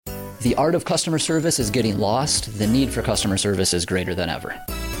The art of customer service is getting lost. The need for customer service is greater than ever.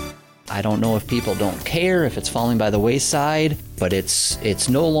 I don't know if people don't care, if it's falling by the wayside, but it's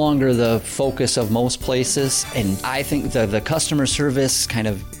no longer the focus of most places. And I think the customer service kind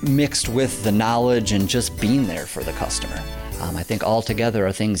of mixed with the knowledge and just being there for the customer. I think all together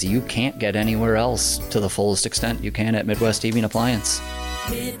are things you can't get anywhere else to the fullest extent you can at Midwest TV and Appliance.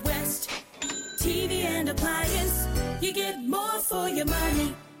 Midwest TV and Appliance, you get more for your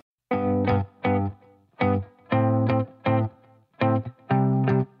money.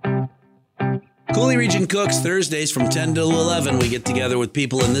 Coulee Region Cooks, Thursdays from 10 to 11. We get together with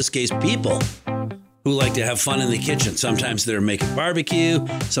people, in this case, people who like to have fun in the kitchen. Sometimes they're making barbecue.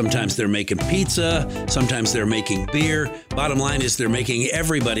 Sometimes they're making pizza. Sometimes they're making beer. Bottom line is they're making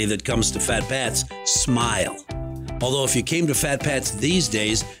everybody that comes to Fat Pat's smile. Although if you came to Fat Pat's these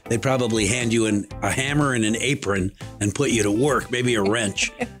days, they'd probably hand you a hammer and an apron and put you to work, maybe a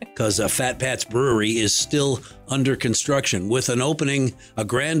wrench, because Fat Pat's Brewery is still under construction with a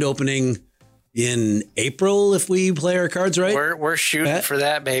grand opening in April, if we play our cards right. We're shooting for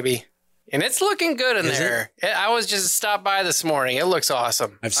that, baby. And it's looking good in there. I was just stopped by this morning. It looks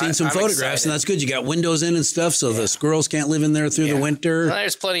awesome. I've seen some photographs, excited. And that's good. You got windows in and stuff, so the squirrels can't live in there through the winter. Well,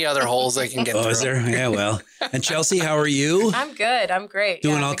 there's plenty of other holes they can get through. Oh, is there? Yeah, well. And Chelsea, how are you? I'm good. I'm great.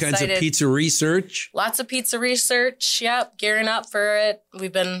 Doing all kinds of pizza research? Lots of pizza research. Yep, gearing up for it.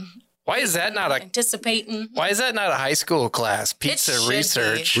 We've been... Why is that not anticipating? Why is that not a high school class? Pizza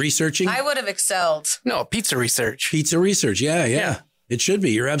research. Researching? I would have excelled. No, pizza research. Pizza research. Yeah. It should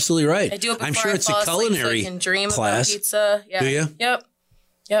be. You're absolutely right. I do it before I'm sure it's a culinary so I can dream class. About pizza. Yeah. Do you?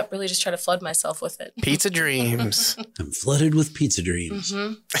 Yep. Really just try to flood myself with it. Pizza dreams. I'm flooded with pizza dreams.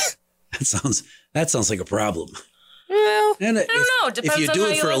 Mm-hmm. That sounds like a problem. Well, I don't know. Depends if you on do how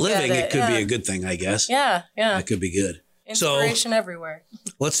it for you a look living, at it could be a good thing, I guess. Yeah. That could be good. Inspiration everywhere.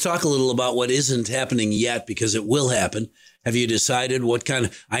 Let's talk a little about what isn't happening yet, because it will happen. Have you decided what kind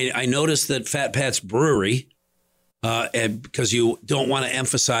of... I noticed that Fat Pat's Brewery, because you don't want to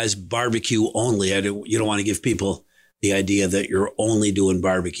emphasize barbecue only. You don't want to give people the idea that you're only doing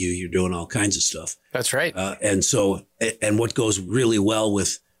barbecue. You're doing all kinds of stuff. That's right. And what goes really well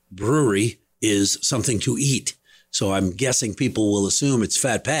with brewery is something to eat. So I'm guessing people will assume it's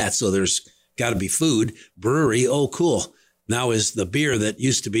Fat Pat, so there's got to be food. Brewery, oh, cool. Now is the beer that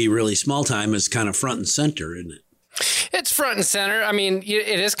used to be really small time is kind of front and center, isn't it? It's front and center. I mean,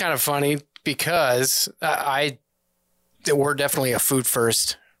 it is kind of funny because we're definitely a food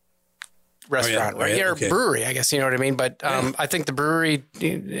first restaurant, right? Yeah, okay. Brewery, I guess, you know what I mean? But I think the brewery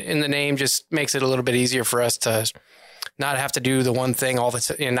in the name just makes it a little bit easier for us to not have to do the one thing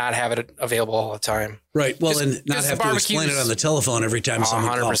and not have it available all the time. Right. Well, and not have to explain it on the telephone every time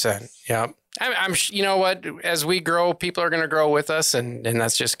someone calls. 100%. Yeah. I'm you know what? As we grow, people are going to grow with us, and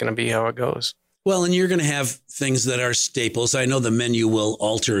that's just going to be how it goes. Well, and you're going to have things that are staples. I know the menu will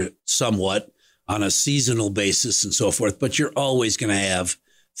alter somewhat on a seasonal basis and so forth, but you're always going to have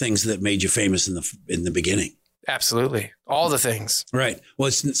things that made you famous in the beginning. Absolutely. All the things. Right. Well,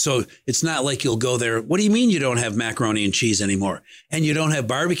 it's not like you'll go there. What do you mean you don't have macaroni and cheese anymore? And you don't have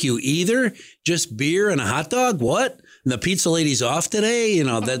barbecue either? Just beer and a hot dog? What? And the pizza lady's off today? You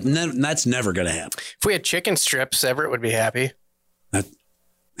know, that's never going to happen. If we had chicken strips, Everett would be happy.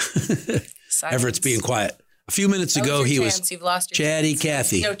 Everett's being quiet. A few minutes ago, he was chatty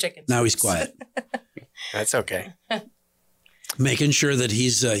Cathy. No chickens. Now he's quiet. That's okay. Making sure that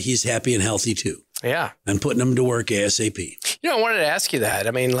he's happy and healthy too. Yeah. And putting him to work ASAP. You know, I wanted to ask you that.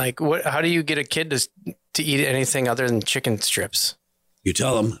 I mean, like, how do you get a kid to eat anything other than chicken strips? You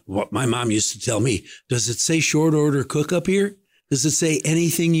tell them what my mom used to tell me. Does it say short order cook up here? Does it say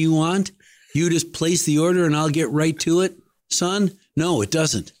anything you want? You just place the order and I'll get right to it, son? No, it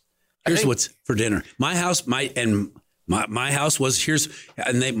doesn't. Here's what's for dinner. My house, my house was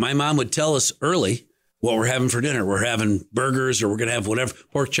my mom would tell us early what we're having for dinner. We're having burgers, or we're going to have whatever,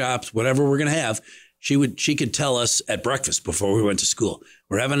 pork chops, whatever we're going to have. She could tell us at breakfast before we went to school,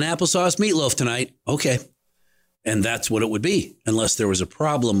 we're having an applesauce meatloaf tonight. Okay. And that's what it would be, unless there was a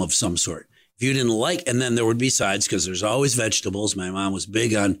problem of some sort. If you didn't like, and then there would be sides, because there's always vegetables. My mom was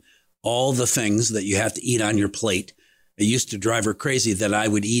big on all the things that you have to eat on your plate. It used to drive her crazy that I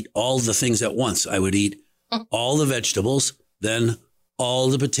would eat all the things at once. I would eat all the vegetables, then all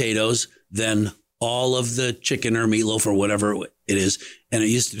the potatoes, then all of the chicken or meatloaf or whatever it is. And it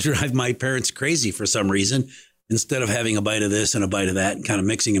used to drive my parents crazy for some reason. Instead of having a bite of this and a bite of that and kind of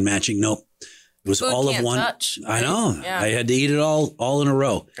mixing and matching, nope. It was all of one. Touch, right? I know. Yeah. I had to eat it all in a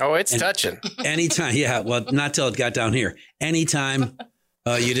row. Oh, it's touching. Anytime. Yeah. Well, not till it got down here. Anytime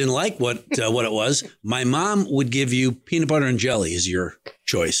you didn't like what it was, my mom would give you peanut butter and jelly as your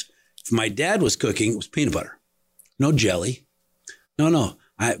choice. If my dad was cooking, it was peanut butter. No jelly. No.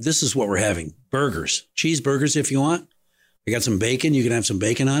 This is what we're having. Burgers. Cheeseburgers if you want. I got some bacon. You can have some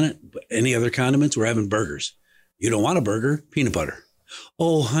bacon on it. But any other condiments, we're having burgers. You don't want a burger? Peanut butter.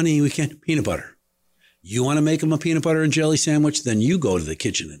 Oh, honey, we can't. Peanut butter. You want to make them a peanut butter and jelly sandwich? Then you go to the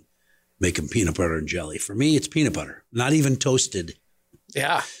kitchen and make them peanut butter and jelly. For me, it's peanut butter. Not even toasted.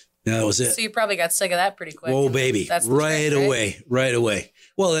 Yeah. That was it. So you probably got sick of that pretty quick. Oh, baby. That's the right trick, away. Right away.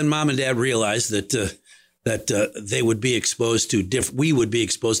 Well, then mom and dad realized that they would be exposed to we would be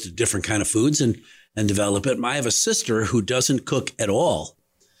exposed to different kind of foods and develop it. I have a sister who doesn't cook at all.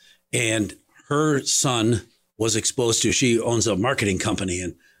 And her son was exposed to, she owns a marketing company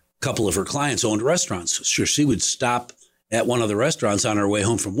and a couple of her clients owned restaurants. So she would stop at one of the restaurants on her way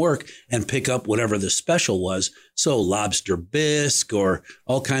home from work and pick up whatever the special was. So lobster bisque or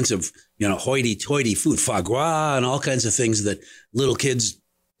all kinds of, hoity-toity food, foie gras and all kinds of things that little kids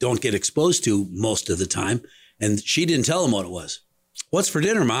don't get exposed to most of the time. And she didn't tell them what it was. What's for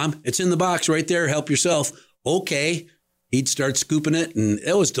dinner, Mom? It's in the box right there. Help yourself. Okay. He'd start scooping it and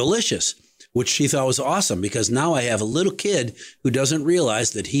it was delicious, which she thought was awesome because now I have a little kid who doesn't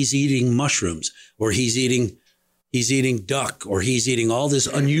realize that he's eating mushrooms or he's eating duck or he's eating all this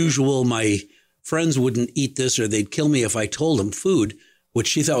unusual, my friends wouldn't eat this or they'd kill me if I told them food, which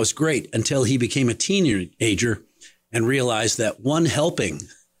she thought was great until he became a teenager and realized that one helping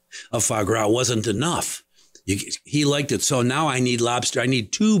of foie gras wasn't enough. He liked it. So now I need lobster. I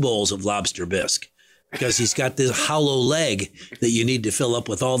need 2 bowls of lobster bisque because he's got this hollow leg that you need to fill up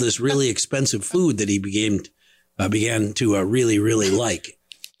with all this really expensive food that he began to really, really like.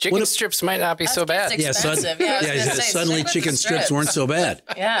 Chicken strips might not be so bad. Yeah, suddenly chicken strips weren't so bad.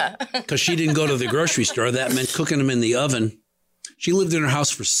 Yeah. Because she didn't go to the grocery store. That meant cooking them in the oven. She lived in her house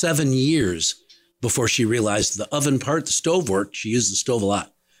for 7 years before she realized the oven part, the stove worked. She used the stove a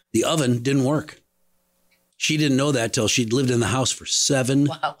lot. The oven didn't work. She didn't know that till she'd lived in the house for 7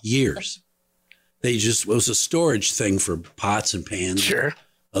 years. It was a storage thing for pots and pans. Sure.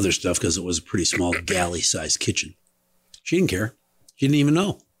 Other stuff because it was a pretty small galley-sized kitchen. She didn't care. She didn't even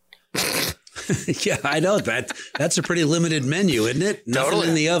know. Yeah, I know that. That's a pretty limited menu, isn't it? Nothing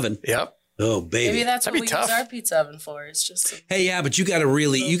in the oven. Yep. Oh, baby. Maybe that's what we tough. use our pizza oven for. It's just. Hey, yeah, but you got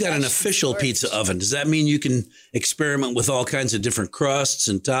an official pizza oven. Does that mean you can experiment with all kinds of different crusts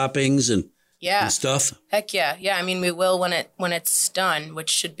and toppings and stuff? Heck yeah. Yeah. I mean, we will when it's done, which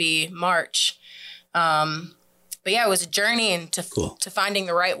should be March. But yeah, it was a journey into finding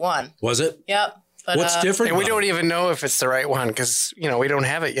the right one. Was it? Yep. But, what's different? And we don't even know if it's the right one because, we don't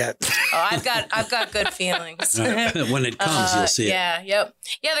have it yet. Oh, I've got good feelings. When it comes, you'll see it. Yeah. Yep.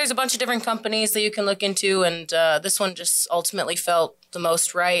 Yeah. There's a bunch of different companies that you can look into. And this one just ultimately felt the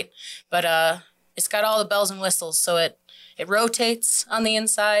most right. But it's got all the bells and whistles. So it rotates on the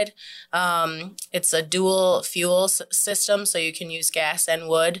inside. It's a dual fuel system. So you can use gas and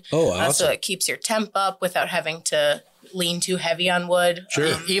wood. Oh, awesome. So it keeps your temp up without having to lean too heavy on wood.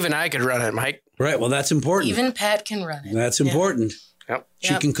 Sure. Even I could run it, Mike. Right. Well, that's important. Even Pat can run it. That's important. Yep.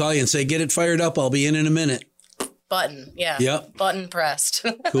 She can call you and say, get it fired up. I'll be in a minute. Button. Yeah. Yep. Button pressed.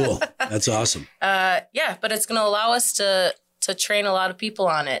 Cool. That's awesome. Yeah, but it's going to allow us to train a lot of people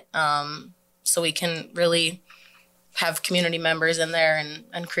on it. So we can really have community members in there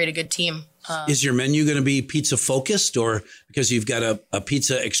and create a good team. Is your menu going to be pizza focused or because you've got a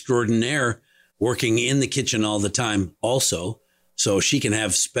pizza extraordinaire working in the kitchen all the time also, so she can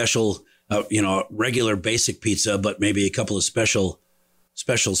have special, regular basic pizza, but maybe a couple of specials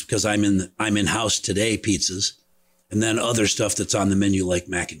because I'm in house today pizzas, and then other stuff that's on the menu like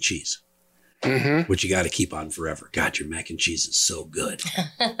mac and cheese, which you got to keep on forever. God, your mac and cheese is so good.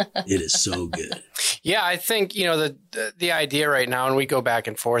 It is so good. Yeah, I think, the idea right now, and we go back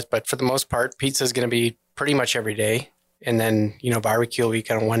and forth, but for the most part, pizza is going to be pretty much every day. And then, barbecue will be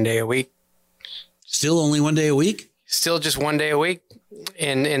kind of 1 day a week. Still only 1 day a week? Still just 1 day a week.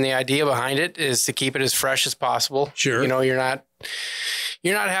 And the idea behind it is to keep it as fresh as possible. Sure. You're not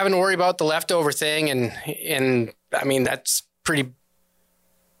having to worry about the leftover thing. And I mean, that's pretty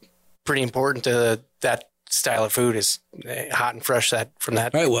important to that style of food is hot and fresh from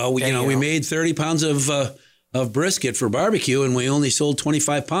that. All right. Well, we made 30 pounds of brisket for barbecue and we only sold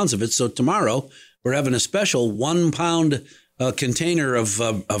 25 pounds of it. So tomorrow we're having a special 1 pound container of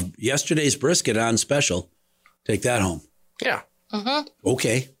yesterday's brisket on special. Take that home. Yeah. Mm-hmm.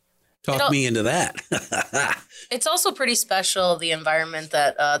 Okay. Talk me into that. It's also pretty special, the environment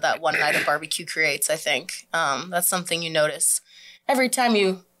that one night of barbecue creates, I think. That's something you notice every time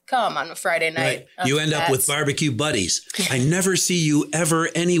you come on a Friday night. Right. You end up with barbecue buddies. I never see you ever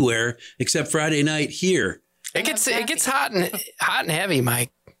anywhere except Friday night here. It gets hot and heavy,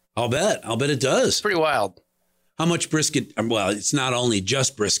 Mike. I'll bet it does. Pretty wild. How much brisket? Well, it's not only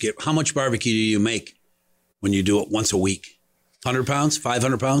just brisket. How much barbecue do you make when you do it once a week? 100 pounds,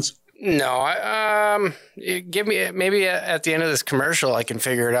 500 pounds? No, give me maybe at the end of this commercial, I can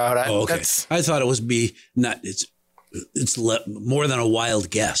figure it out. Okay. I thought it was it's more than a wild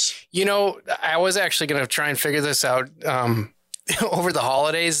guess. You know, I was actually going to try and figure this out over the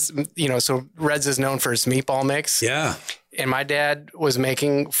holidays. You know, so Red's is known for his meatball mix. Yeah. And my dad was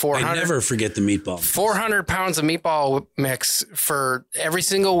making 400. I never forget the meatball. 400 pounds of meatball mix for every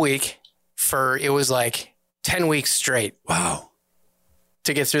single week it was like 10 weeks straight. Wow.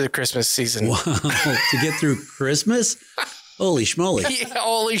 To get through the Christmas season. Wow. To get through Christmas? Holy schmoly. Yeah,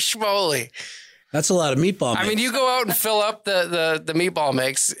 holy schmoly. That's a lot of meatball mix. I mean, you go out and fill up the meatball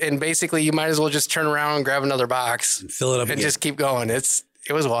mix, and basically you might as well just turn around and grab another box. And fill it up and again. just keep going.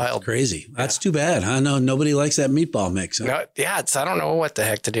 It was wild. Crazy. That's too bad, huh? No, nobody likes that meatball mix. Huh? No, yeah, I don't know what the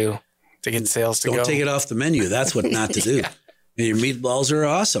heck to do to get sales to go. Don't take it off the menu. That's what not to do. Yeah. And your meatballs are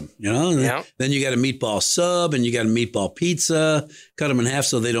awesome, you know? Yeah. Then you got a meatball sub and you got a meatball pizza. Cut them in half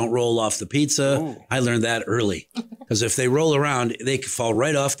so they don't roll off the pizza. Ooh. I learned that early because if they roll around, they can fall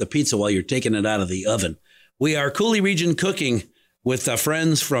right off the pizza while you're taking it out of the oven. We are Cooley Region Cooking with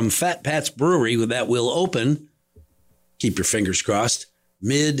friends from Fat Pat's Brewery that will open, keep your fingers crossed,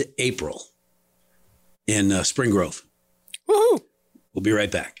 mid-April in Spring Grove. Woohoo! We'll be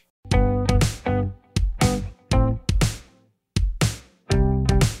right back.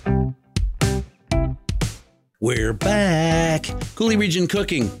 We're back. Cooley Region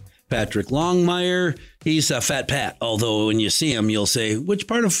Cooking. Patrick Longmire. He's a Fat Pat. Although when you see him, you'll say, which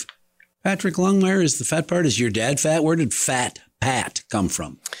part of Patrick Longmire is the fat part? Is your dad fat? Where did Fat Pat come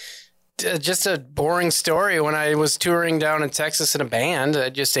from? Just a boring story. When I was touring down in Texas in a band, I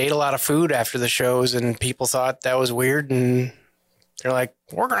just ate a lot of food after the shows, and people thought that was weird. And they're like,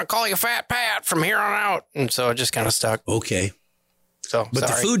 we're going to call you Fat Pat from here on out. And so it just kind of stuck. Okay. So, But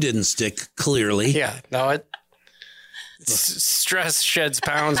sorry. the food didn't stick, clearly. Yeah. No, stress sheds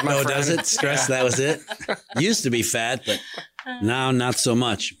pounds, my No, friend. does it? Stress, that was it? Used to be fat, but now not so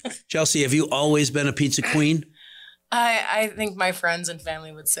much. Chelsea, have you always been a pizza queen? I think my friends and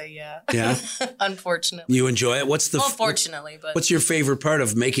family would say yeah. Yeah. Unfortunately. You enjoy it? Fortunately, but What's your favorite part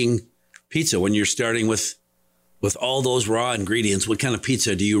of making pizza when you're starting with all those raw ingredients? What kind of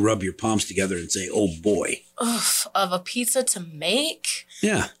pizza do you rub your palms together and say, oh boy? of a pizza to make?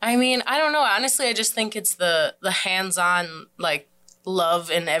 Yeah. I mean, I don't know. Honestly, I just think it's the hands-on, like, love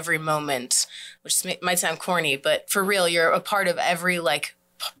in every moment, which might sound corny, but for real, you're a part of every, like,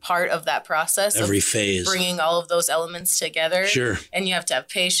 part of that process. Every of phase. Bringing all of those elements together. Sure. And you have to have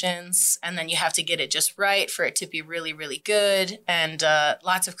patience, and then you have to get it just right for it to be really, really good, and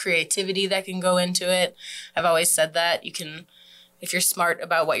lots of creativity that can go into it. I've always said that you can, if you're smart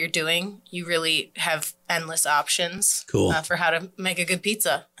about what you're doing, you really have endless options Cool. For how to make a good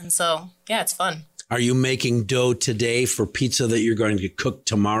pizza. And so, yeah, it's fun. Are you making dough today for pizza that you're going to cook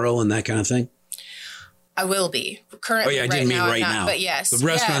tomorrow and that kind of thing? I will be. Currently, I didn't mean I'm right not, now. But yes. The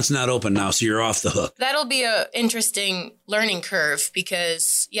restaurant's not open now, so you're off the hook. That'll be a interesting learning curve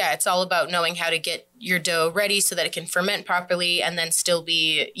because, yeah, it's all about knowing how to get your dough ready so that it can ferment properly and then still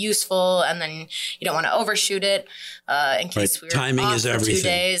be useful. And then you don't want to overshoot it in case Right. we're Timing off is for everything. 2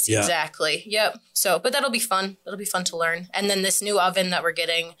 days. Yeah. Exactly. Yep. So, but that'll be fun. That'll be fun to learn. And then this new oven that we're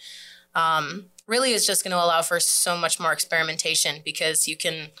getting really is just going to allow for so much more experimentation because you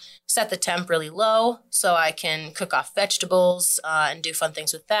can set the temp really low so I can cook off vegetables and do fun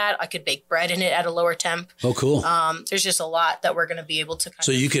things with that. I could bake bread in it at a lower temp. Oh, cool. There's just a lot that we're going to be able to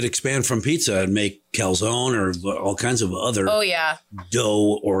So you could expand from pizza and make calzone or all kinds of other Oh, yeah.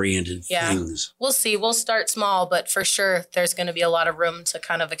 dough-oriented Yeah. things. We'll see. We'll start small, but for sure there's going to be a lot of room to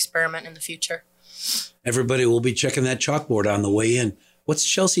kind of experiment in the future. Everybody will be checking that chalkboard on the way in. What's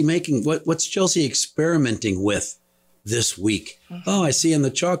Chelsea making? What's Chelsea experimenting with this week? Mm-hmm. Oh, I see on the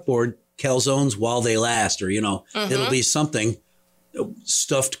chalkboard calzones while they last, or, it'll be something,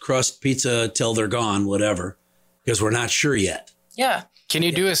 stuffed crust pizza till they're gone, whatever, because we're not sure yet. Yeah. Can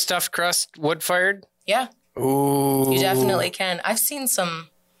you do a stuffed crust wood-fired? Yeah. Ooh. You definitely can. I've seen some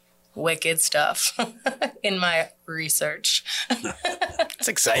wicked stuff in my research. That's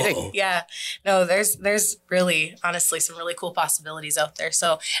exciting. Uh-oh. Yeah. No, there's really, honestly, some really cool possibilities out there.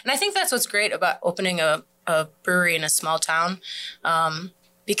 So, and I think that's what's great about opening a brewery in a small town,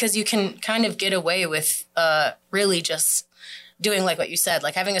 because you can kind of get away with really just doing like what you said,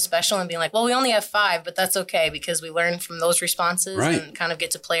 like having a special and being like, well, we only have 5, but that's okay because we learn from those responses Right. and kind of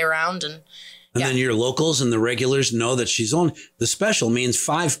get to play around And then your locals and the regulars know that she's on. The special means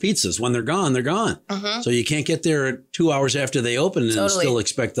 5 pizzas. When they're gone, they're gone. So you can't get there 2 hours after they open and still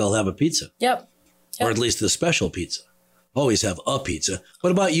expect they'll have a pizza. Yep. Or at least the special pizza. Always have a pizza.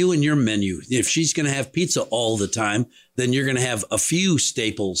 What about you and your menu? If she's going to have pizza all the time, then you're going to have a few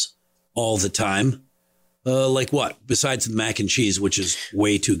staples all the time. Like what? Besides the mac and cheese, which is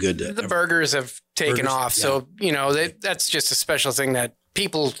way too good. The burgers have taken off. Yeah. So, that's just a special thing that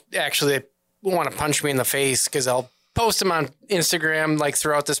people actually want to punch me in the face because I'll post them on Instagram like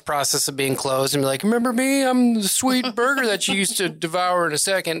throughout this process of being closed and be like, remember me? I'm the sweet burger that you used to devour in a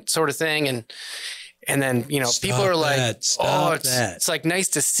second sort of thing. And then, people are like, it's like nice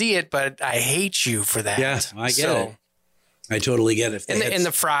to see it, but I hate you for that. Yeah, I get it. I totally get it. And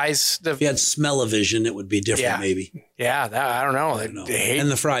the fries. If you had smell-o-vision, it would be different, maybe. Yeah, I don't know. And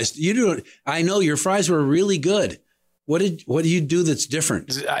the fries. I know your fries were really good. What do you do that's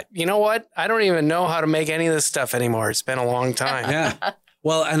different? You know what? I don't even know how to make any of this stuff anymore. It's been a long time. Yeah.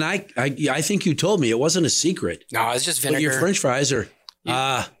 Well, and I think you told me it wasn't a secret. No, it's just vinegar. But your French fries are...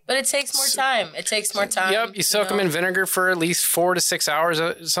 but it takes more time. Yep. You soak them in vinegar for at least 4 to 6 hours,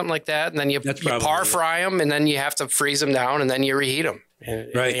 something like that. And then you par fry them, and then you have to freeze them down, and then you reheat them.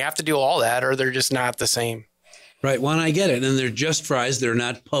 And you have to do all that, or they're just not the same. Right. Well, I get it. And they're just fries. They're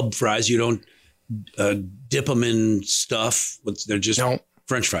not pub fries. You don't dip them in stuff. They're just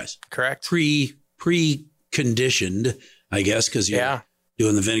French fries. Correct. Pre-conditioned, I guess, because you're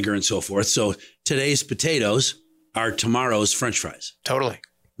doing the vinegar and so forth. So today's potatoes are tomorrow's French fries. Totally.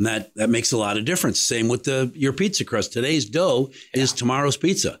 And that makes a lot of difference. Same with your pizza crust. Today's dough is tomorrow's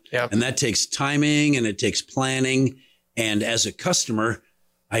pizza. Yep. And that takes timing and it takes planning. And as a customer,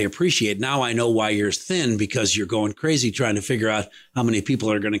 I appreciate. Now I know why you're thin, because you're going crazy trying to figure out how many people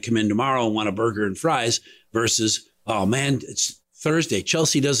are going to come in tomorrow and want a burger and fries versus, oh man, it's Thursday.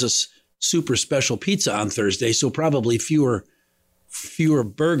 Chelsea does a super special pizza on Thursday. So probably fewer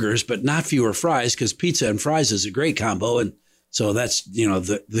burgers, but not fewer fries, because pizza and fries is a great combo. And so that's,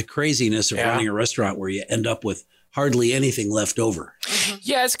 the craziness of running a restaurant where you end up with hardly anything left over.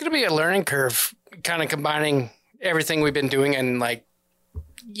 Yeah, it's going to be a learning curve, kind of combining everything we've been doing and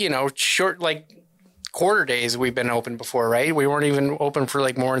short, quarter days we've been open before, right? We weren't even open for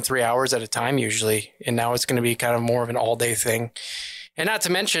more than 3 hours at a time usually. And now it's going to be kind of more of an all day thing. And not to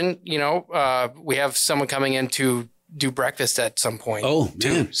mention, we have someone coming in to do breakfast at some point. Oh, man.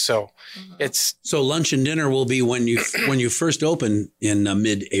 Too. So So lunch and dinner will be when you first open in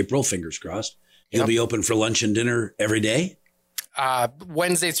mid-April, fingers crossed. You'll be open for lunch and dinner every day?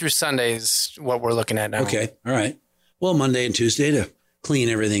 Wednesday through Sunday is what we're looking at now. Okay. All right. Well, Monday and Tuesday to clean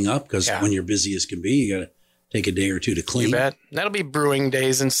everything up, because when you're busy as can be, you got to take a day or two to clean. You bet. That'll be brewing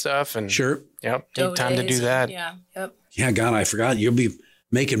days and stuff. And sure. Yep. Need time to do that. Yeah. Yep. Yeah. God, I forgot. You'll be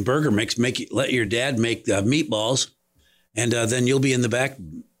making burger mix. Let your dad make the meatballs, and then you'll be in the back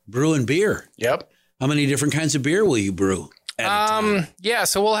brewing beer. Yep. How many different kinds of beer will you brew at a time? Yeah.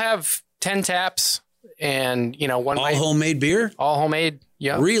 So we'll have 10 taps, and one all homemade beer. All homemade.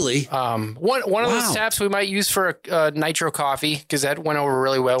 Yeah. Really? One of those taps we might use for a nitro coffee, because that went over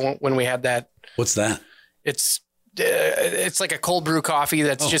really well when we had that. What's that? It's like a cold brew coffee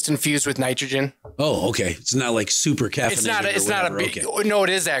that's just infused with nitrogen. Oh, okay. It's not like super caffeinated. It's not a big. Okay. No,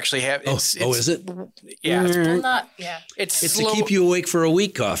 it is actually. Is it? Yeah. It's to keep you awake for a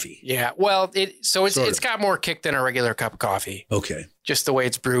week coffee. Yeah. Well, it's got more kick than a regular cup of coffee. Okay. Just the way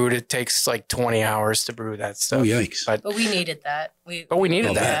it's brewed, it takes 20 hours to brew that stuff. Oh, yikes. But we needed that. We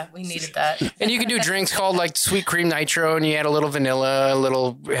needed that. Yeah, we needed that. And you can do drinks called sweet cream nitro, and you add a little vanilla, a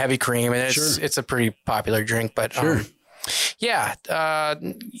little heavy cream, and it's a pretty popular drink. But and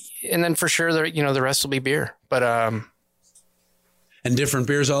then for sure, the rest will be beer. But and different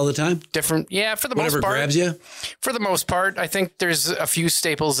beers all the time? Different, yeah, for the most part. Whatever grabs you? For the most part, I think there's a few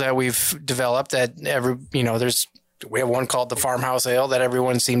staples that we've developed that we have one called the Farmhouse Ale that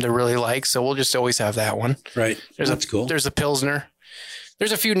everyone seemed to really like, so we'll just always have that one. Right. That's cool. There's a Pilsner.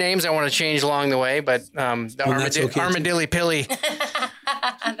 There's a few names I want to change along the way, but Armadillo Pilly. That's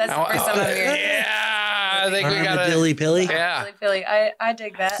the first time I'm hearing. Yeah, I think we got Armadillo Pilly. Yeah, Pilly. I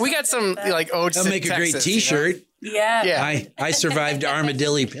dig that. We got some oats. That'll make a great T-shirt. Yeah. I survived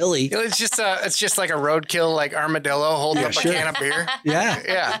Armadillo Pilly. It's just like a roadkill, armadillo holding up a can of beer.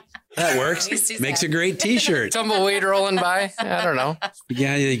 Yeah. That works. Makes a great T-shirt. Tumbleweed rolling by. I don't know.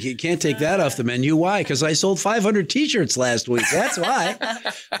 Yeah, you can't take that off the menu. Why? Because I sold 500 T-shirts last week. That's why.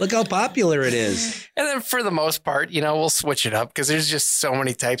 Look how popular it is. And then for the most part, we'll switch it up because there's just so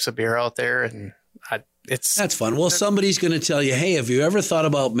many types of beer out there, and that's fun. Well, somebody's going to tell you, hey, have you ever thought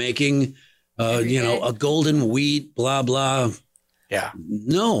about making, a golden wheat, blah blah, Yeah.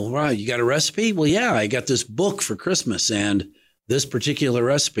 No, right. You got a recipe? Well, yeah, I got this book for Christmas and this particular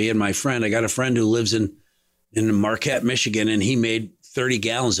recipe. And I got a friend who lives in Marquette, Michigan, and he made 30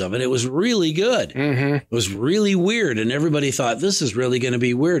 gallons of it. It was really good. Mm-hmm. It was really weird. And everybody thought this is really going to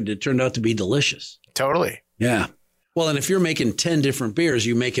be weird. It turned out to be delicious. Totally. Yeah. Well, and if you're making 10 different beers,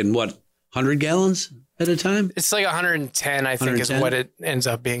 you're making what, 100 gallons at a time? It's like 110, I think, 110? Is what it ends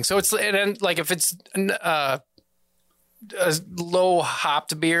up being. So it's like if it's a low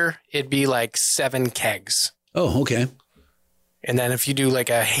hopped beer, it'd be like 7 kegs. Oh, okay. And then if you do like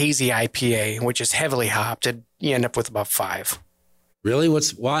a hazy IPA, which is heavily hopped, you end up with about 5. Really?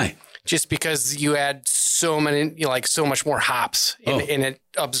 Why? Just because you add so much more hops and it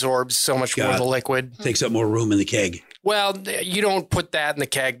absorbs so much more of the liquid. Takes up more room in the keg. Well, you don't put that in the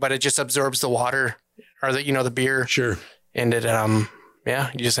keg, but it just absorbs the water or the beer. Sure. And it,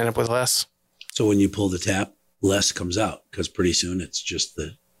 you just end up with less. So when you pull the tap, less comes out because pretty soon it's just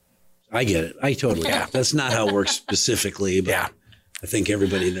I get it. I totally get it. That's not how it works specifically, but I think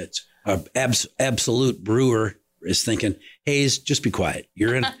everybody that's absolute brewer is thinking, Hayes, just be quiet.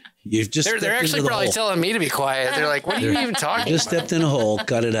 You've just they're actually probably telling me to be quiet. They're like, what are you even talking about? Just stepped in a hole,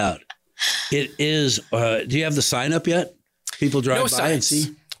 cut it out. It is, do you have the sign up yet? People drive by and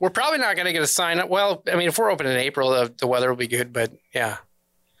see? We're probably not going to get a sign up. Well, I mean, if we're open in April, the weather will be good, but yeah.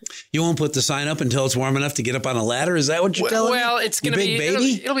 You won't put the sign up until it's warm enough to get up on a ladder? Is that what you're telling me? Well, it's going to be,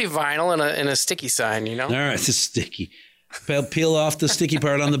 it'll be vinyl and a sticky sign, you know? All right, it's sticky. Peel off the sticky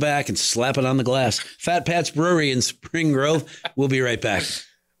part on the back and slap it on the glass. Fat Pat's Brewery in Spring Grove. We'll be right back.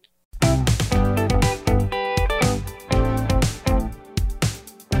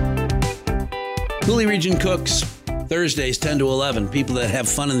 Coulee Region Cooks, Thursdays 10 to 11. People that have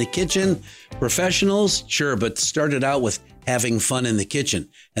fun in the kitchen, professionals, sure, but started out with having fun in the kitchen.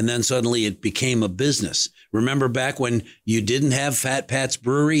 And then suddenly it became a business. Remember back when you didn't have Fat Pat's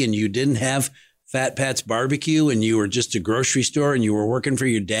Brewery and you didn't have Fat Pat's Barbecue and you were just a grocery store and you were working for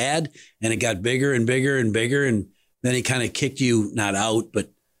your dad and it got bigger and bigger and bigger. And then he kind of kicked you, not out,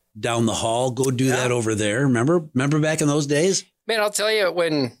 but down the hall. Go do that over there. Remember back in those days? Man, I'll tell you,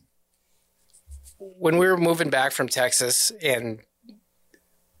 when we were moving back from Texas and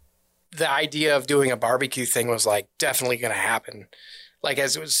the idea of doing a barbecue thing was like definitely going to happen. Like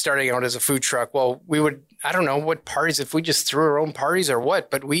as it was starting out as a food truck, well, we would, I don't know what parties, if we just threw our own parties or what,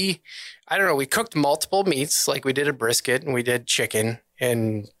 but we cooked multiple meats. Like we did a brisket and we did chicken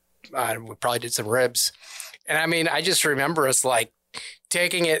and we probably did some ribs. And I mean, I just remember us like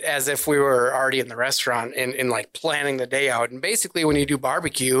taking it as if we were already in the restaurant and like planning the day out. And basically when you do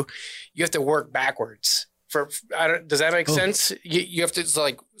barbecue, you have to work backwards. Does that make sense? You have to, it's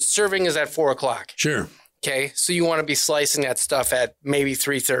like serving is at 4:00. Sure. Okay. So you want to be slicing that stuff at maybe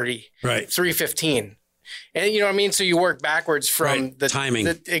 3:30, right? 3:15. And you know what I mean? So you work backwards from the timing.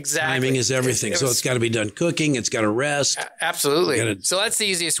 Exactly. Timing is everything. So it's got to be done cooking. It's got to rest. Absolutely. So that's the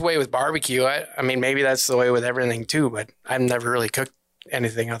easiest way with barbecue. I mean, maybe that's the way with everything too, but I've never really cooked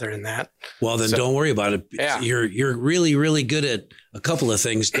anything other than that. Well, then don't worry about it. Yeah. You're really, really good at a couple of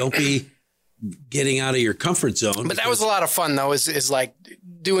things. Don't be getting out of your comfort zone. But that was a lot of fun though, is like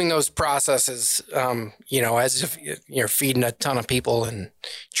doing those processes, as if you're feeding a ton of people and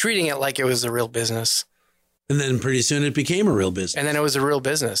treating it like it was a real business. And then pretty soon it became a real business. And then it was a real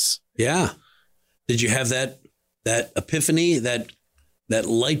business. Yeah. Did you have that epiphany, that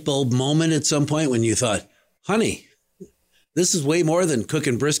light bulb moment at some point when you thought, honey, this is way more than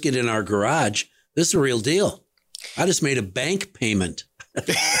cooking brisket in our garage. This is a real deal. I just made a bank payment.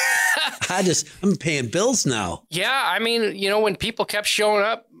 I'm paying bills now. Yeah. I mean, when people kept showing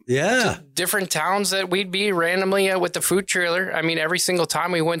up, different towns that we'd be randomly with the food trailer. I mean, every single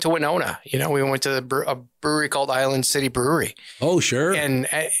time we went to Winona, we went to a brewery called Island City Brewery. Oh, sure. And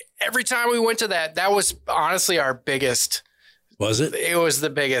every time we went to that was honestly our biggest. Was it? It was the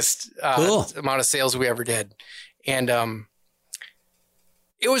biggest amount of sales we ever did. And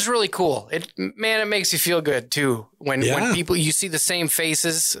it was really cool. It makes you feel good too. When people, you see the same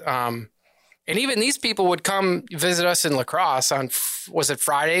faces. And even these people would come visit us in La Crosse on, was it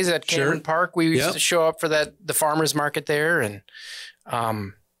Fridays at Cameron Park? We used to show up for the farmer's market there. And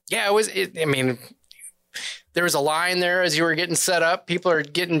there was a line there as you were getting set up. People are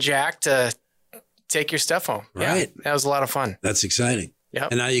getting jacked to take your stuff home. Right. Yeah, that was a lot of fun. That's exciting.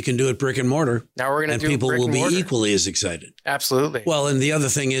 Yep. And now you can do it brick and mortar. Now we're going to do people brick will and be mortar. equally as excited. Absolutely. Well, and the other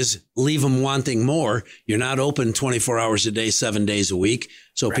thing is leave them wanting more. You're not open 24 hours a day, 7 days a week.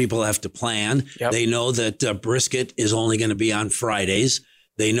 So people have to plan. Yep. They know that brisket is only going to be on Fridays.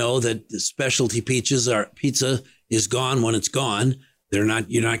 They know that the specialty pizza is gone when it's gone. You're not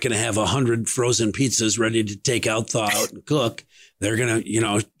going to have 100 frozen pizzas ready to take out, thaw out, and cook. They're going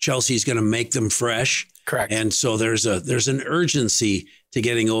to, Chelsea's going to make them fresh. Correct. And so there's an urgency to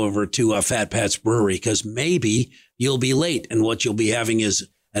getting over to Fat Pat's Brewery, because maybe you'll be late and what you'll be having is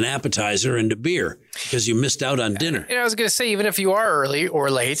an appetizer and a beer because you missed out on dinner. I was going to say, even if you are early or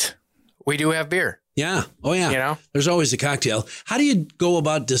late, we do have beer. Yeah. Oh, yeah. There's always a cocktail. How do you go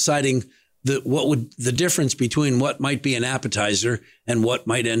about deciding the difference between what might be an appetizer and what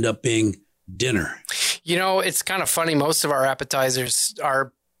might end up being dinner? It's kind of funny. Most of our appetizers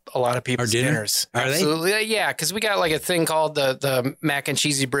are a lot of people's dinners. Are Absolutely. They? Yeah, because we got like a thing called the mac and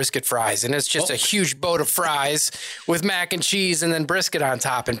cheesy brisket fries, and it's just a huge boat of fries with mac and cheese and then brisket on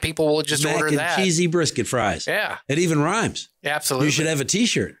top, and people will just order that. Mac and cheesy brisket fries. Yeah. It even rhymes. Yeah, absolutely. You should have a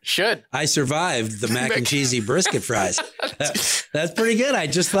T-shirt. Should. I survived the mac and cheesy brisket fries. That's pretty good. I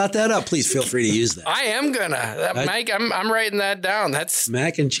just thought that up. Please feel free to use that. I am gonna. Mike, I'm writing that down. That's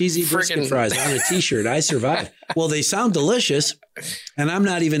mac and cheesy brisket fries on a T-shirt. I survived. Well, they sound delicious, and I'm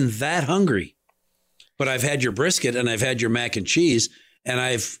not even that hungry. But I've had your brisket and I've had your mac and cheese, and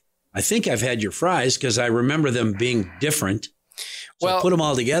I think I've had your fries because I remember them being different. So well, put them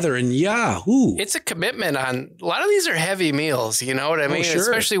all together and yahoo! It's a commitment on a lot of these are heavy meals. You know what I mean? Sure.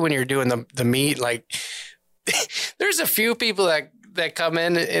 Especially when you're doing the meat. Like there's a few people that come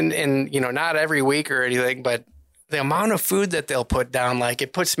in and not every week or anything, but the amount of food that they'll put down, like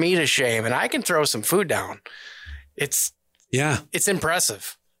it puts me to shame. And I can throw some food down. It's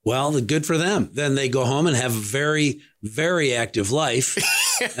impressive. Well, good for them. Then they go home and have a very, very active life,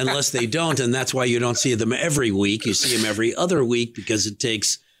 unless they don't. And that's why you don't see them every week. You see them every other week because it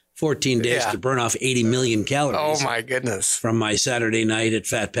takes 14 days to burn off 80 million calories. Oh, my goodness. From my Saturday night at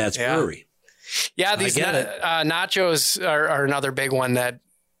Fat Pat's Brewery. Yeah, these nachos are another big one that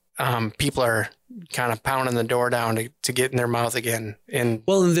people are kind of pounding the door down to get in their mouth again. And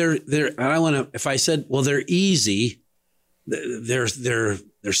they're easy.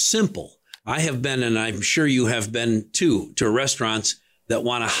 They're simple. I have been, and I'm sure you have been too, to restaurants that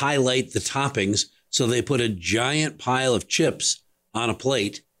want to highlight the toppings. So they put a giant pile of chips on a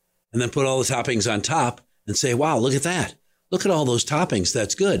plate and then put all the toppings on top and say, wow, look at that. Look at all those toppings.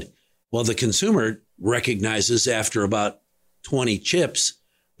 That's good. Well, the consumer recognizes after about 20 chips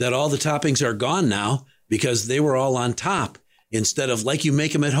that all the toppings are gone now because they were all on top instead of like you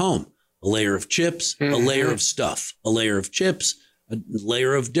make them at home. A layer of chips, a layer of stuff, a layer of chips, a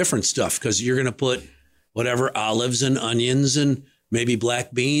layer of different stuff, because you're going to put whatever olives and onions and maybe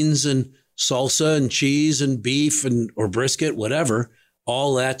black beans and salsa and cheese and beef or brisket, whatever.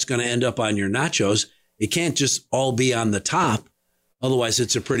 All that's going to end up on your nachos. It can't just all be on the top. Otherwise,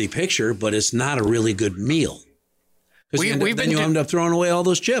 it's a pretty picture, but it's not a really good meal. Because you end up throwing away all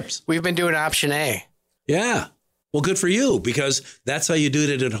those chips. We've been doing option A. Yeah. Well, good for you, because that's how you do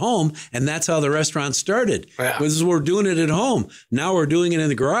it at home, and that's how the restaurant started. Yeah. We're doing it at home. Now we're doing it in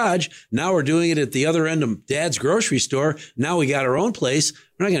the garage. Now we're doing it at the other end of Dad's grocery store. Now we got our own place.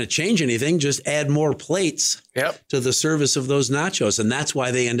 We're not going to change anything, just add more plates to the service of those nachos, and that's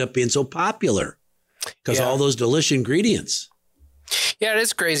why they end up being so popular, because all those delicious ingredients. Yeah, it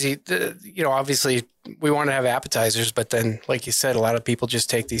is crazy. Obviously, we want to have appetizers, but then, like you said, a lot of people just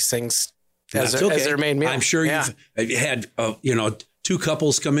take these things as their main meal. I'm sure you've had, two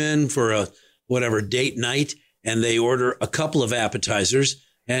couples come in for a date night, and they order a couple of appetizers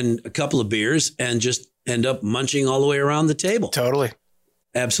and a couple of beers and just end up munching all the way around the table. Totally.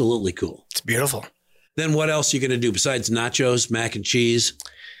 Absolutely cool. It's beautiful. Then what else are you going to do besides nachos, mac and cheese?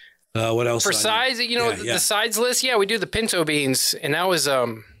 What else? For sides, the sides list, we do the pinto beans. And that was,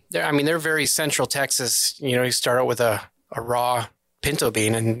 they're very central Texas. You start out with a raw pinto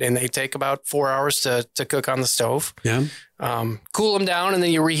bean, and they take about 4 hours to cook on the stove. Yeah. Cool them down, and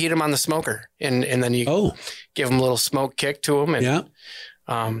then you reheat them on the smoker, and then you give them a little smoke kick to them.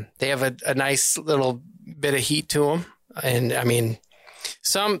 And, they have a nice little bit of heat to them. And I mean,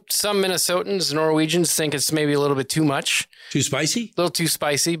 some Minnesotans, Norwegians think it's maybe a little bit too much. Too spicy? A little too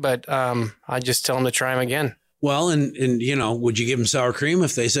spicy, but I just tell them to try them again. Well, and would you give them sour cream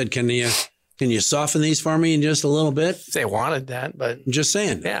if they said, can you soften these for me in just a little bit? If they wanted that, but I'm just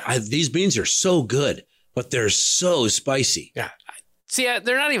saying, these beans are so good, but they're so spicy. Yeah. See,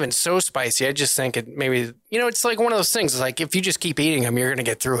 they're not even so spicy. I just think it maybe, it's like one of those things. It's like if you just keep eating them, you're going to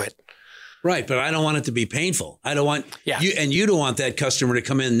get through it. Right. But I don't want it to be painful. I don't want you, and you don't want that customer to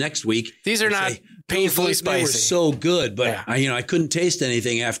come in next week. These are not painfully spicy. They were so good, but I couldn't taste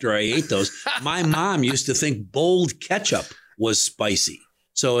anything after I ate those. My mom used to think bold ketchup was spicy.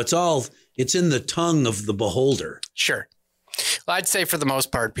 So it's in the tongue of the beholder. Sure. Well, I'd say for the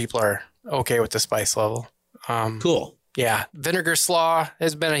most part, people are okay with the spice level. Cool. Yeah. Vinegar slaw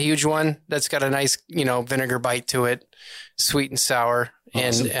has been a huge one. That's got a nice, vinegar bite to it. Sweet and sour.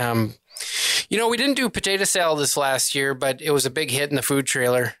 Awesome. And, we didn't do potato salad this last year, but it was a big hit in the food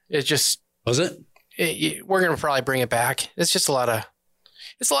trailer. It just... Was it? We're going to probably bring it back. It's just a lot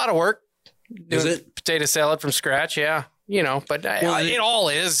of work. Is it? Potato salad from scratch. Yeah. But it all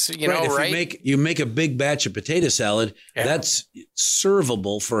is, right? If you make a big batch of potato salad, that's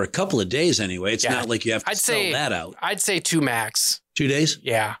servable for a couple of days anyway. It's not like you have to sell that out. I'd say 2 max. 2 days?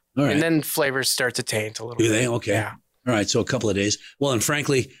 Yeah. All right. And then flavors start to taint a little bit. Do they? Okay. Yeah. All right. So a couple of days. Well, and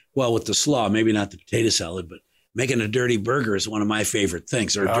frankly, with the slaw, maybe not the potato salad, but making a dirty burger is one of my favorite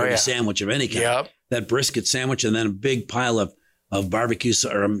things, or a dirty sandwich of any kind. Yep. That brisket sandwich and then a big pile of barbecue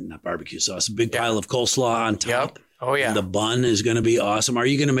sauce, or not barbecue sauce, a big pile of coleslaw on top. Yep. Oh, yeah. And the bun is going to be awesome. Are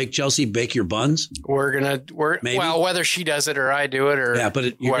you going to make Chelsea bake your buns? Maybe? Well, whether she does it or I do it or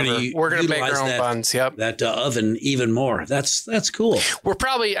we're going to make our own buns. Yep. That oven even more. That's cool. We're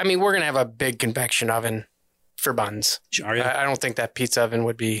going to have a big convection oven for buns. Are you? I don't think that pizza oven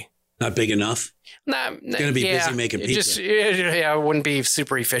would be not big enough. It's going to be busy making pizza. It wouldn't be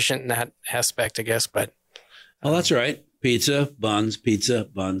super efficient in that aspect, I guess. But that's right. Pizza, buns, pizza,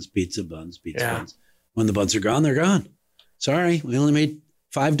 buns, pizza, buns, pizza, buns. When the buns are gone, they're gone. Sorry, we only made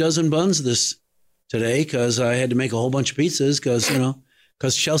 6 buns today because I had to make a whole bunch of pizzas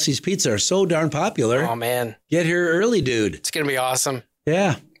because Chelsea's Pizza are so darn popular. Oh, man. Get here early, dude. It's going to be awesome.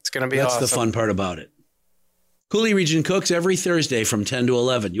 Yeah. It's going to be awesome. That's the fun part about it. Coulee Region cooks every Thursday from 10 to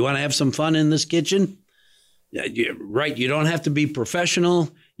 11. You want to have some fun in this kitchen? Yeah, right. You don't have to be professional.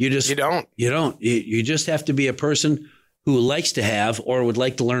 You don't. You just have to be a person who likes to have or would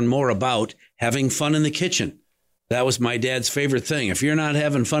like to learn more about having fun in the kitchen. That was my dad's favorite thing. If you're not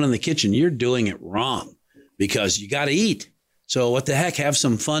having fun in the kitchen, you're doing it wrong because you got to eat. So what the heck, have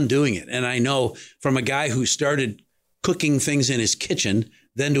some fun doing it. And I know from a guy who started cooking things in his kitchen,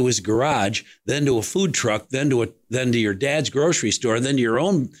 then to his garage, then to a food truck, then to your dad's grocery store, then to your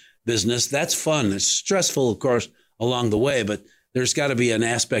own business. That's fun. It's stressful, of course, along the way, but there's got to be an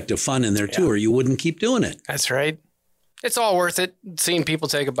aspect of fun in there too, or you wouldn't keep doing it. That's right. It's all worth it, seeing people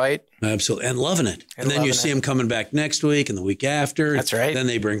take a bite. Absolutely. And loving it. And then you see them coming back next week and the week after. That's right. Then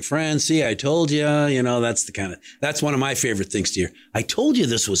they bring friends. See, I told you, that's one of my favorite things to hear. I told you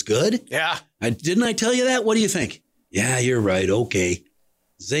this was good. Yeah. Didn't I tell you that? What do you think? Yeah, you're right. Okay.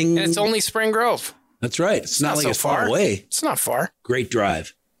 Zing. And it's only Spring Grove. That's right. It's not like it's far away. It's not far. Great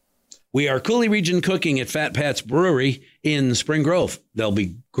drive. We are Coulee Region cooking at Fat Pat's Brewery in Spring Grove. There'll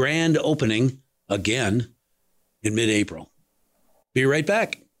be grand opening again in mid-April. Be right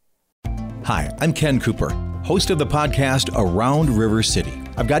back. Hi, I'm Ken Cooper, host of the podcast Around River City.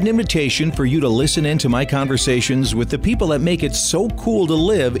 I've got an invitation for you to listen in to my conversations with the people that make it so cool to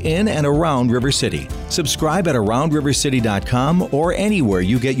live in and around River City. Subscribe at AroundRiverCity.com or anywhere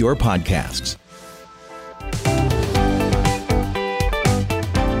you get your podcasts.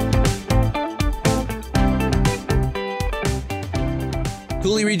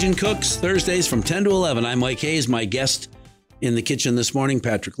 Coulee Region Cooks, Thursdays from 10 to 11. I'm Mike Hayes. My guest in the kitchen this morning,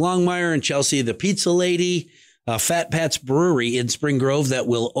 Patrick Longmire, and Chelsea, the pizza lady, Fat Pat's Brewery in Spring Grove that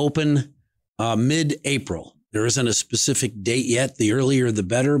will open mid-April. There isn't a specific date yet. The earlier, the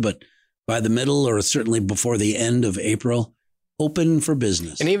better, but by the middle or certainly before the end of April, open for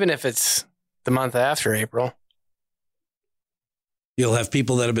business. And even if it's the month after April, you'll have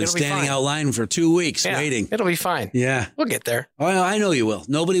people that have been standing out line for 2 weeks waiting. It'll be fine. Yeah. We'll get there. Oh, I know you will.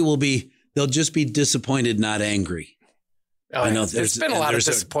 Nobody will be. They'll just be disappointed, not angry. Oh, I know. There's been a lot of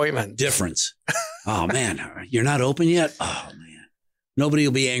disappointment. Difference. Oh, man. You're not open yet? Oh, man. Nobody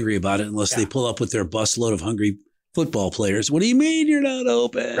will be angry about it unless they pull up with their busload of hungry football players. What do you mean you're not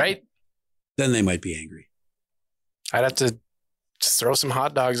open? Right. Then they might be angry. I'd have to just throw some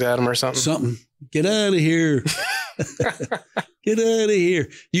hot dogs at them or something. Get out of here. Get out of here.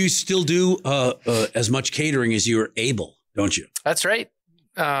 You still do as much catering as you're able, don't you? That's right.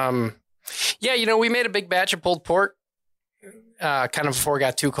 We made a big batch of pulled pork kind of before it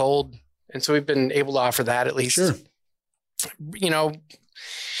got too cold. And so we've been able to offer that at least. Sure.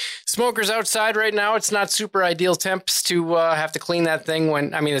 Smokers outside right now, it's not super ideal temps to have to clean that thing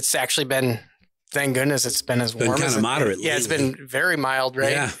it's actually been, thank goodness it's been as warm. Been kind of moderate. Yeah, it's been very mild,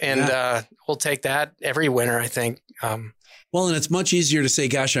 right? Yeah, and we'll take that every winter, I think. Well, and it's much easier to say,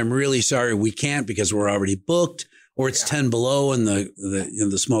 gosh, I'm really sorry we can't because we're already booked, or it's 10 below and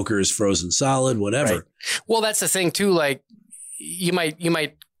the smoker is frozen solid, whatever. Right. Well, that's the thing too. Like you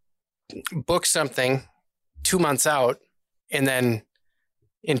might book something 2 months out, and then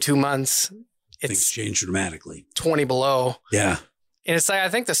in 2 months, things change dramatically. 20 below. Yeah. And it's like, I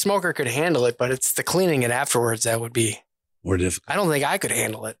think the smoker could handle it, but it's the cleaning it afterwards that would be more difficult. I don't think I could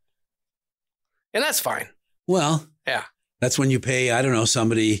handle it. And that's fine. Well, yeah. That's when you pay, I don't know,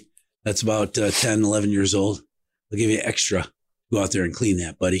 somebody that's about 10, 11 years old. They'll give you extra. Go out there and clean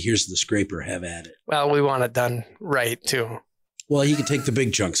that, buddy. Here's the scraper. Have at it. Well, we want it done right, too. Well, you can take the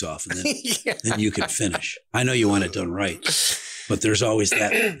big chunks off and then, then you can finish. I know you want it done right, but there's always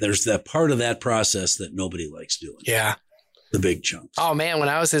there's that part of that process that nobody likes doing. Yeah. The big chunks. Oh man, when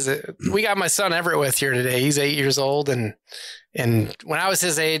I was we got my son Everett with here today. He's 8 years old. And when I was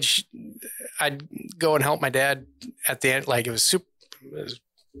his age, I'd go and help my dad at the end. Like it was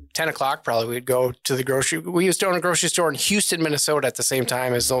 10 o'clock probably. We'd go to the grocery. We used to own a grocery store in Houston, Minnesota at the same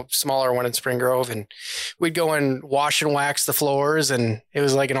time as the smaller one in Spring Grove. And we'd go and wash and wax the floors. And it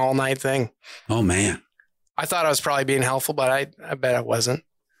was like an all night thing. Oh man. I thought I was probably being helpful, but I bet I wasn't.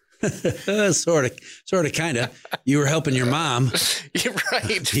 sort of, kind of. You were helping your mom. You're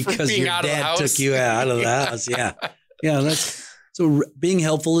right. Because your dad took you out of the house. Yeah. Yeah. So being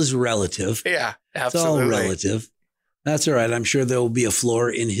helpful is relative. Yeah, absolutely. It's all relative. That's all right. I'm sure there will be a floor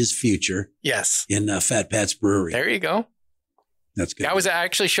in his future. Yes. In Fat Pat's Brewery. There you go. That's good. I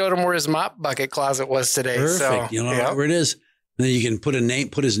actually showed him where his mop bucket closet was today. Perfect. So, you know where it is. And then you can put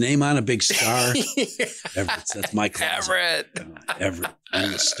his name on a big star. Everett. That's my closet. Everett.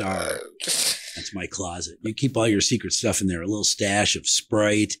 And the star. That's my closet. You keep all your secret stuff in there. A little stash of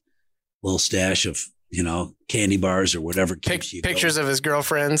Sprite, a little stash of, candy bars or whatever keeps you pictures going. Of his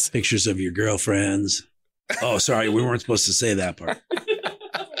girlfriends. Pictures of your girlfriends. Oh, sorry. We weren't supposed to say that part.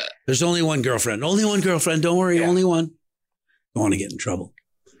 There's only one girlfriend. Only one girlfriend. Don't worry. Yeah. Only one. Don't want to get in trouble.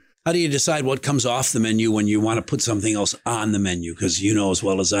 How do you decide what comes off the menu when you want to put something else on the menu? Because you know as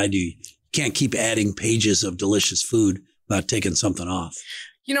well as I do, you can't keep adding pages of delicious food without taking something off.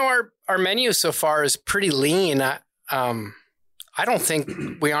 Our menu so far is pretty lean. I don't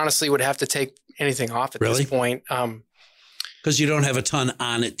think we honestly would have to take anything off at this point. Because you don't have a ton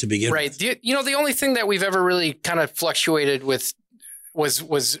on it to begin with. Right. The only thing that we've ever really kind of fluctuated with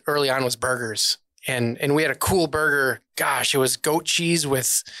was early on was burgers. And we had a cool burger. Gosh, it was goat cheese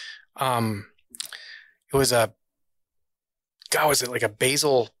with, was it like a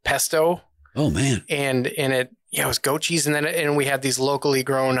basil pesto? Oh man. And it was goat cheese. And we had these locally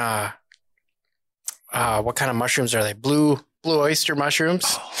grown, what kind of mushrooms are they? Blue oyster mushrooms.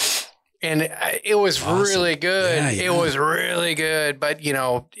 Oh. And it was awesome. Really good. Yeah. It was really good. But,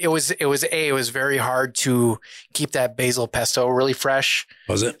 it was very hard to keep that basil pesto really fresh.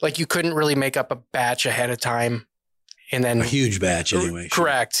 Was it? Like you couldn't really make up a batch ahead of time. And then a huge batch anyway.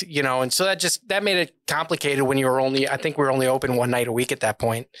 Correct. And so that made it complicated when I think we were only open one night a week at that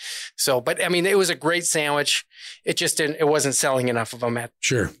point. So, but I mean, it was a great sandwich. It just it wasn't selling enough of them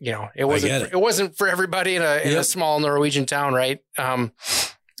Sure. It wasn't for everybody in a small Norwegian town. Right.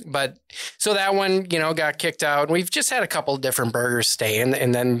 But so that one, got kicked out. We've just had a couple of different burgers stay.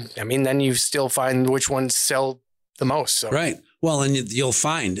 And then you still find which ones sell the most. So. Right. Well, and you'll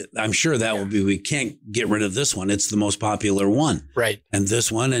find, I'm sure that will be, we can't get rid of this one. It's the most popular one. Right. And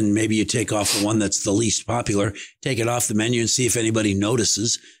this one, and maybe you take off the one that's the least popular, take it off the menu and see if anybody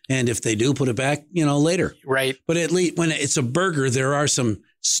notices. And if they do, put it back, later. Right. But at least when it's a burger, there are some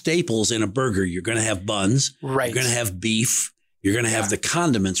staples in a burger. You're going to have buns. Right. You're going to have beef. You're going to have the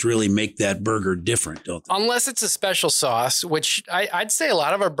condiments really make that burger different, don't they? Unless it's a special sauce, which I'd say a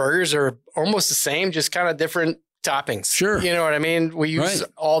lot of our burgers are almost the same, just kind of different toppings. Sure. You know what I mean? We use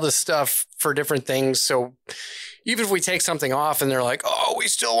all the stuff for different things. So even if we take something off and they're like, oh, we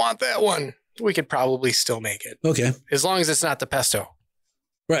still want that one, we could probably still make it. Okay. As long as it's not the pesto.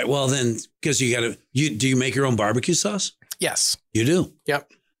 Right. Well, then, because do you make your own barbecue sauce? Yes. You do?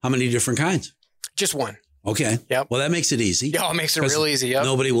 Yep. How many different kinds? Just one. Okay. Yep. Well, that makes it easy. Yeah, it makes it real easy. Yep.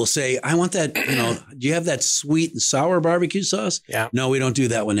 Nobody will say, I want that, do you have that sweet and sour barbecue sauce? Yeah. No, we don't do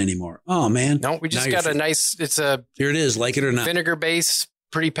that one anymore. Oh, man. No, we just got a nice, here it is, like it or not. Vinegar base,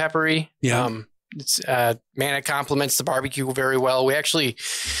 pretty peppery. Yeah. It complements the barbecue very well. We actually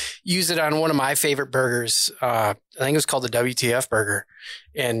use it on one of my favorite burgers. I think it was called the WTF burger.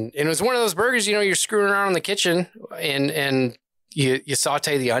 And it was one of those burgers, you're screwing around in the kitchen and you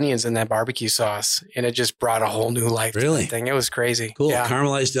saute the onions in that barbecue sauce, and it just brought a whole new life to that thing. It was crazy. Cool. Yeah.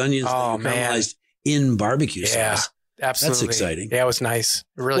 Caramelized onions. Oh, man. Caramelized in barbecue sauce. Yeah, absolutely. That's exciting. Yeah, it was nice.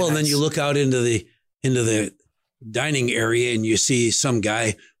 Really well, nice. And then you look out into the dining area and you see some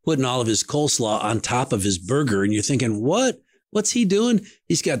guy putting all of his coleslaw on top of his burger, and you're thinking, what's he doing?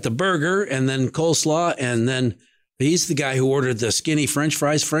 He's got the burger and then coleslaw, and then he's the guy who ordered the skinny French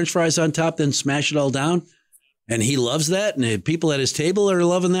fries on top, then smash it all down. And he loves that, and the people at his table are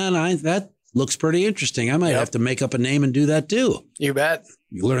loving that. looks pretty interesting. I might have to make up a name and do that too. You bet.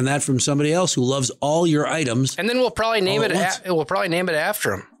 You learn that from somebody else who loves all your items. And then we'll probably name it. We'll probably name it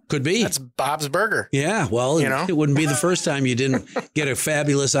after him. Could be. That's Bob's Burger. Yeah. Well, it wouldn't be the first time you didn't get a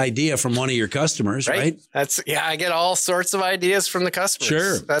fabulous idea from one of your customers, right? I get all sorts of ideas from the customers.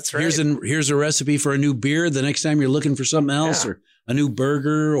 Sure. That's right. Here's a recipe for a new beer the next time you're looking for something else, or a new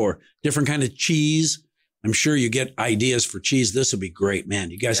burger or different kind of cheese. I'm sure you get ideas for cheese. This would be great,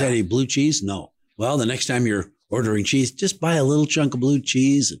 man. You guys had any blue cheese? No. Well, the next time you're ordering cheese, just buy a little chunk of blue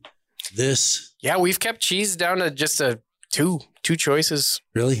cheese. And this. Yeah, we've kept cheese down to just two choices.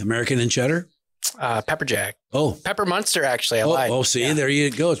 Really? American and cheddar? Pepper Jack. Oh. Pepper Munster, actually. I lied. Oh, see, there you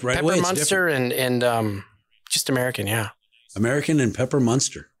go. It's right Pepper away. It's Munster and just American, yeah. American and Pepper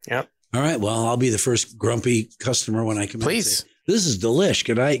Munster. Yep. All right. Well, I'll be the first grumpy customer when I come in. Please. This is delish.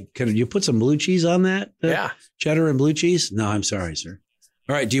 Can you put some blue cheese on that? Yeah. Cheddar and blue cheese? No, I'm sorry, sir.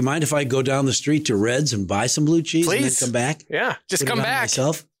 All right. Do you mind if I go down the street to Red's and buy some blue cheese and then come back? Yeah. Just come back.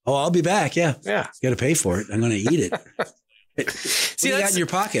 Myself? Oh, I'll be back. Yeah. Yeah. You got to pay for it. I'm going to eat it. See, what do you got in your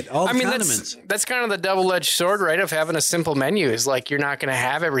pocket? All the condiments. That's kind of the double-edged sword, right? Of having a simple menu is like you're not going to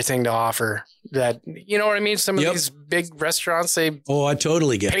have everything to offer. That, you know what I mean? Some of these big restaurants, I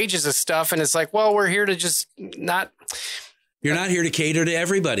totally get pages of stuff, and it's like, well, we're here to just not. You're not here to cater to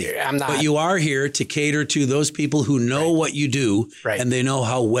everybody. I'm not. But you are here to cater to those people who know what you do, and they know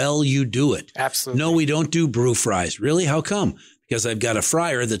how well you do it. Absolutely. No, we don't do brew fries. Really? How come? Because I've got a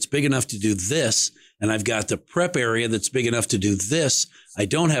fryer that's big enough to do this, and I've got the prep area that's big enough to do this. I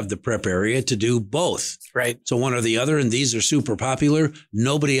don't have the prep area to do both. Right. So one or the other, and these are super popular.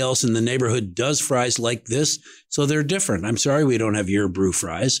 Nobody else in the neighborhood does fries like this, so they're different. I'm sorry we don't have your brew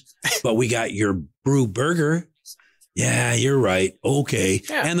fries, but we got your brew burger. Yeah, you're right. Okay.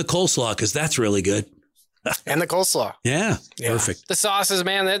 Yeah. And the coleslaw, because that's really good. And the coleslaw. Yeah, perfect. The sauces,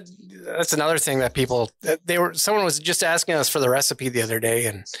 man, that's another thing that people, someone was just asking us for the recipe the other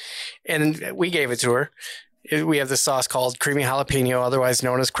day, and we gave it to her. We have this sauce called creamy jalapeno, otherwise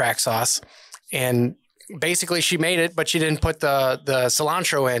known as crack sauce. And basically she made it, but she didn't put the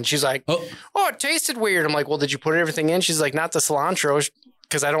cilantro in. She's like, oh, it tasted weird. I'm like, well, did you put everything in? She's like, not the cilantro,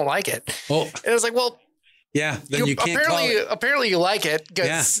 because I don't like it. Oh. And I was like, well, yeah, then you can't apparently you like it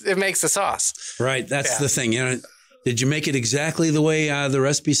because it makes the sauce. Right. That's the thing. Did you make it exactly the way the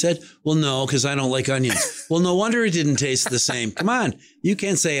recipe said? Well, no, because I don't like onions. Well, no wonder it didn't taste the same. Come on. You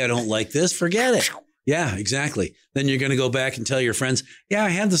can't say I don't like this. Forget it. Yeah, exactly. Then you're going to go back and tell your friends, yeah, I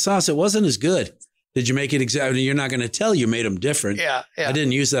had the sauce. It wasn't as good. Did you make it exactly? You're not going to tell you made them different. Yeah. I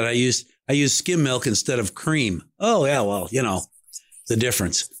didn't use that. I used skim milk instead of cream. Oh, yeah. Well, the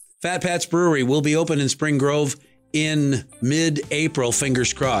difference. Fat Pat's Brewery will be open in Spring Grove in mid-April,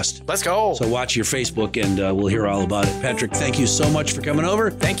 fingers crossed. Let's go. So watch your Facebook and we'll hear all about it. Patrick, thank you so much for coming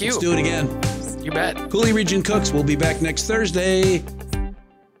over. Thank you. Let's do it again. You bet. Coulee Region Cooks will be back next Thursday.